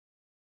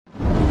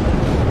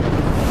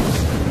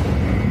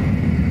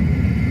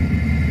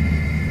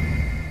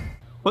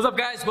What's up,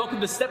 guys?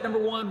 Welcome to step number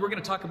one. We're going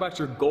to talk about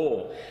your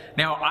goal.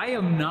 Now, I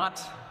am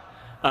not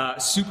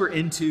super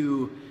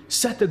into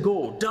set the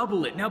goal,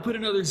 double it, now put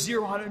another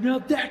zero on it, now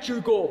that's your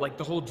goal. Like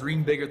the whole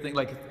dream bigger thing.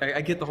 Like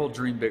I get the whole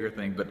dream bigger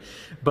thing,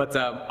 but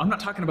I'm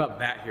not talking about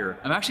that here.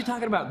 I'm actually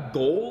talking about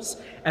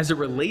goals as it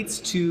relates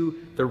to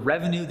the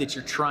revenue that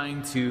you're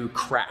trying to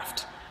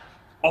craft.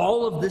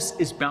 All of this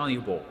is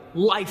malleable.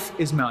 Life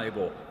is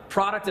malleable.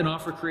 Product and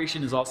offer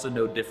creation is also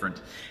no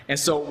different. And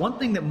so one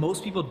thing that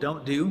most people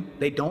don't do,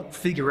 they don't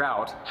figure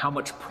out how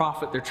much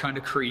profit they're trying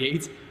to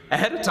create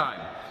ahead of time.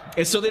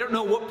 And so they don't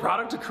know what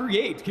product to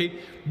create,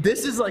 okay?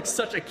 This is like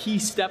such a key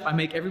step. I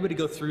make everybody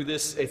go through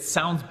this. It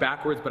sounds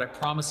backwards, but I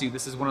promise you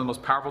this is one of the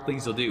most powerful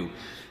things you'll do,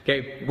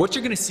 okay? What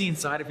you're gonna see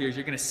inside of here is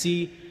you're gonna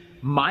see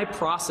my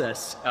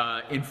process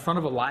in front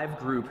of a live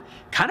group,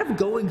 kind of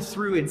going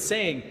through and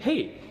saying,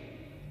 hey,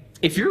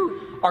 if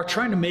you are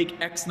trying to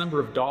make X number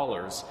of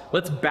dollars,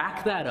 let's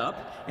back that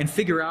up and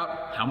figure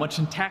out how much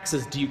in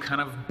taxes do you kind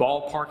of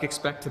ballpark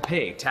expect to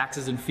pay,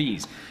 taxes and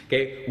fees,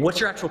 okay? What's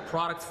your actual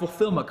product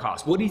fulfillment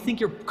cost? What do you think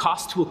your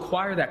cost to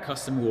acquire that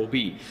customer will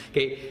be,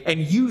 okay?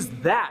 And use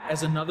that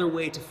as another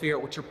way to figure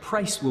out what your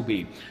price will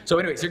be. So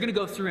anyways, you're gonna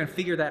go through and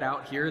figure that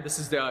out here. This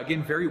is,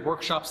 again, very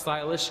workshop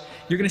stylish.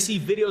 You're gonna see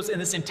videos in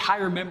this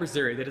entire members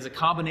area that is a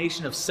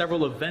combination of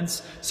several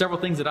events, several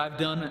things that I've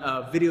done,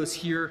 videos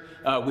here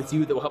with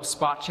you that will help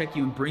spot check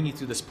you and bring you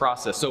through this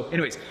process. So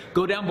anyways,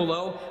 go down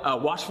below,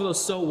 watch for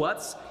those so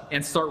what's,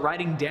 and start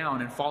writing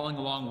down and following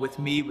along with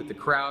me, with the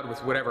crowd, with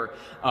whatever,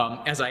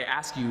 as I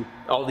ask you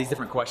all these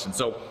different questions.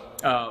 So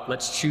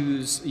let's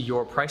choose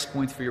your price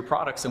points for your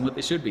products and what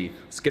they should be.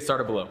 Let's get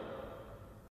started below.